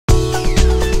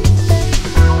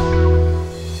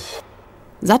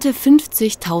Satte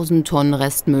 50.000 Tonnen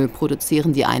Restmüll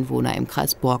produzieren die Einwohner im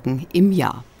Kreis Borken im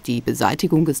Jahr. Die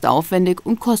Beseitigung ist aufwendig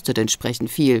und kostet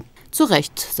entsprechend viel. Zu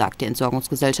Recht, sagt die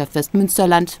Entsorgungsgesellschaft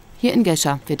Westmünsterland, hier in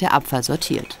Gescher wird der Abfall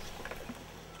sortiert.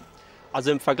 Also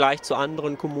im Vergleich zu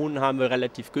anderen Kommunen haben wir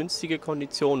relativ günstige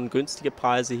Konditionen, günstige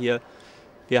Preise hier.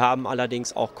 Wir haben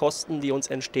allerdings auch Kosten, die uns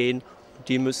entstehen.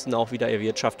 Die müssen auch wieder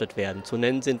erwirtschaftet werden. Zu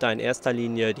nennen sind da in erster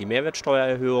Linie die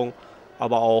Mehrwertsteuererhöhung,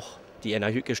 aber auch die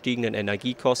gestiegenen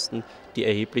Energiekosten, die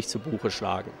erheblich zu Buche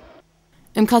schlagen.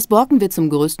 Im Kreis Borken wird zum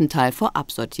größten Teil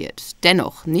vorab sortiert.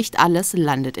 Dennoch, nicht alles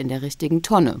landet in der richtigen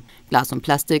Tonne. Glas und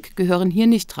Plastik gehören hier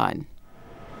nicht rein.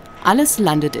 Alles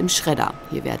landet im Schredder.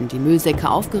 Hier werden die Müllsäcke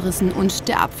aufgerissen und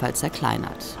der Abfall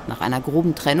zerkleinert. Nach einer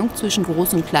groben Trennung zwischen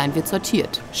Groß und Klein wird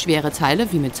sortiert. Schwere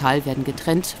Teile wie Metall werden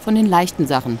getrennt von den leichten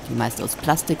Sachen, die meist aus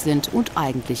Plastik sind und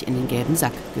eigentlich in den gelben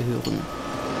Sack gehören.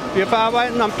 Wir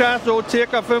verarbeiten am Tag so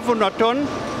ca. 500 Tonnen,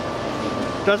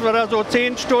 dass wir da so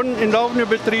 10 Stunden in laufendem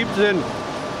Betrieb sind.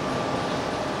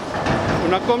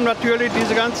 Und dann kommen natürlich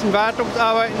diese ganzen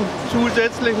Wartungsarbeiten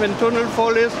zusätzlich, wenn der Tunnel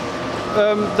voll ist.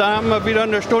 Da haben wir wieder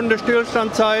eine Stunde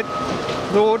Stillstandzeit,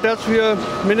 so dass wir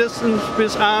mindestens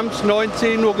bis abends 9,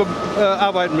 10 Uhr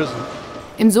arbeiten müssen.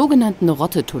 Im sogenannten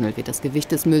Rottetunnel wird das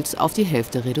Gewicht des Mülls auf die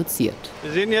Hälfte reduziert.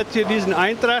 Wir sehen jetzt hier diesen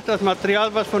Eintrag, das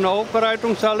Material, was von der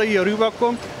Aufbereitungshalle hier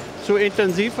rüberkommt, zur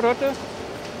Intensivrotte.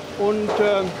 Und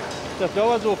das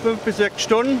dauert so 5 bis 6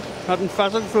 Stunden, hat ein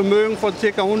Fassungsvermögen von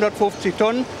ca. 150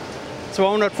 Tonnen,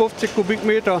 250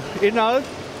 Kubikmeter Inhalt.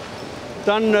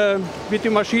 Dann wird die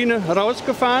Maschine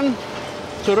rausgefahren,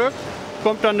 zurück,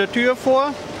 kommt dann eine Tür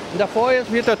vor. Davor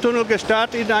jetzt wird der Tunnel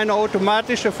gestartet in eine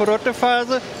automatische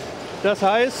Verrottephase. Das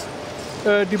heißt,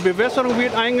 die Bewässerung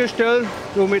wird eingestellt,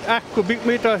 so mit 8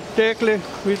 Kubikmeter täglich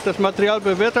wird das Material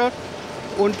bewettert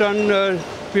und dann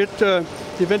wird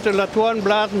die Ventilatoren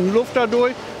blasen Luft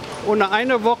dadurch und nach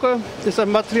einer Woche ist das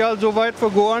Material so weit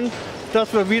vergoren,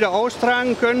 dass wir wieder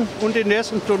austragen können und den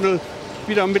nächsten Tunnel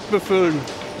wieder mit befüllen.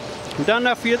 Und dann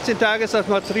nach 14 Tagen ist das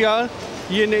Material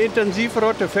hier in der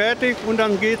Intensivrotte fertig und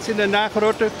dann geht es in der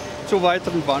Nachrotte zur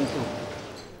weiteren Behandlung.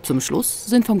 Zum Schluss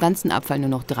sind vom ganzen Abfall nur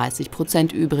noch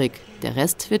 30% übrig. Der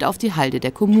Rest wird auf die Halde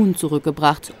der Kommunen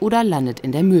zurückgebracht oder landet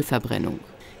in der Müllverbrennung.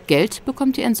 Geld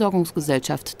bekommt die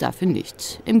Entsorgungsgesellschaft dafür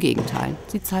nicht. Im Gegenteil,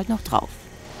 sie zahlt noch drauf.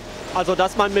 Also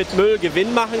dass man mit Müll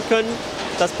Gewinn machen kann,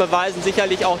 das beweisen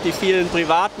sicherlich auch die vielen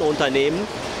privaten Unternehmen.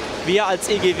 Wir als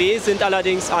EGW sind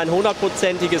allerdings ein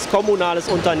 100%iges kommunales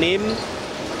Unternehmen.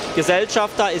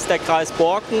 Gesellschafter ist der Kreis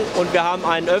Borken und wir haben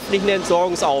einen öffentlichen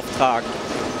Entsorgungsauftrag.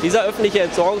 Dieser öffentliche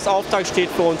Entsorgungsauftrag steht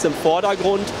für uns im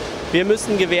Vordergrund. Wir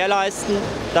müssen gewährleisten,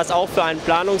 dass auch für einen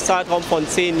Planungszeitraum von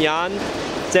 10 Jahren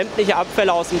sämtliche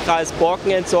Abfälle aus dem Kreis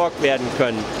Borken entsorgt werden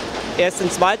können. Erst in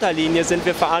zweiter Linie sind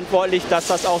wir verantwortlich, dass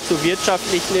das auch zu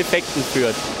wirtschaftlichen Effekten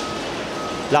führt.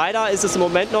 Leider ist es im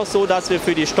Moment noch so, dass wir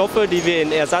für die Stoffe, die wir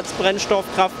in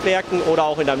Ersatzbrennstoffkraftwerken oder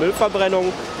auch in der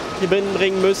Müllverbrennung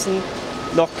bringen müssen,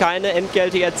 noch keine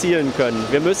Entgelte erzielen können.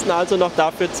 Wir müssen also noch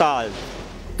dafür zahlen.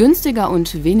 Günstiger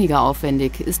und weniger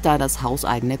aufwendig ist da das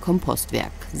hauseigene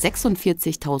Kompostwerk.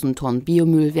 46.000 Tonnen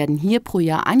Biomüll werden hier pro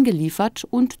Jahr angeliefert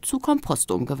und zu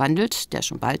Kompost umgewandelt, der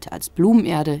schon bald als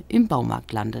Blumenerde im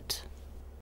Baumarkt landet.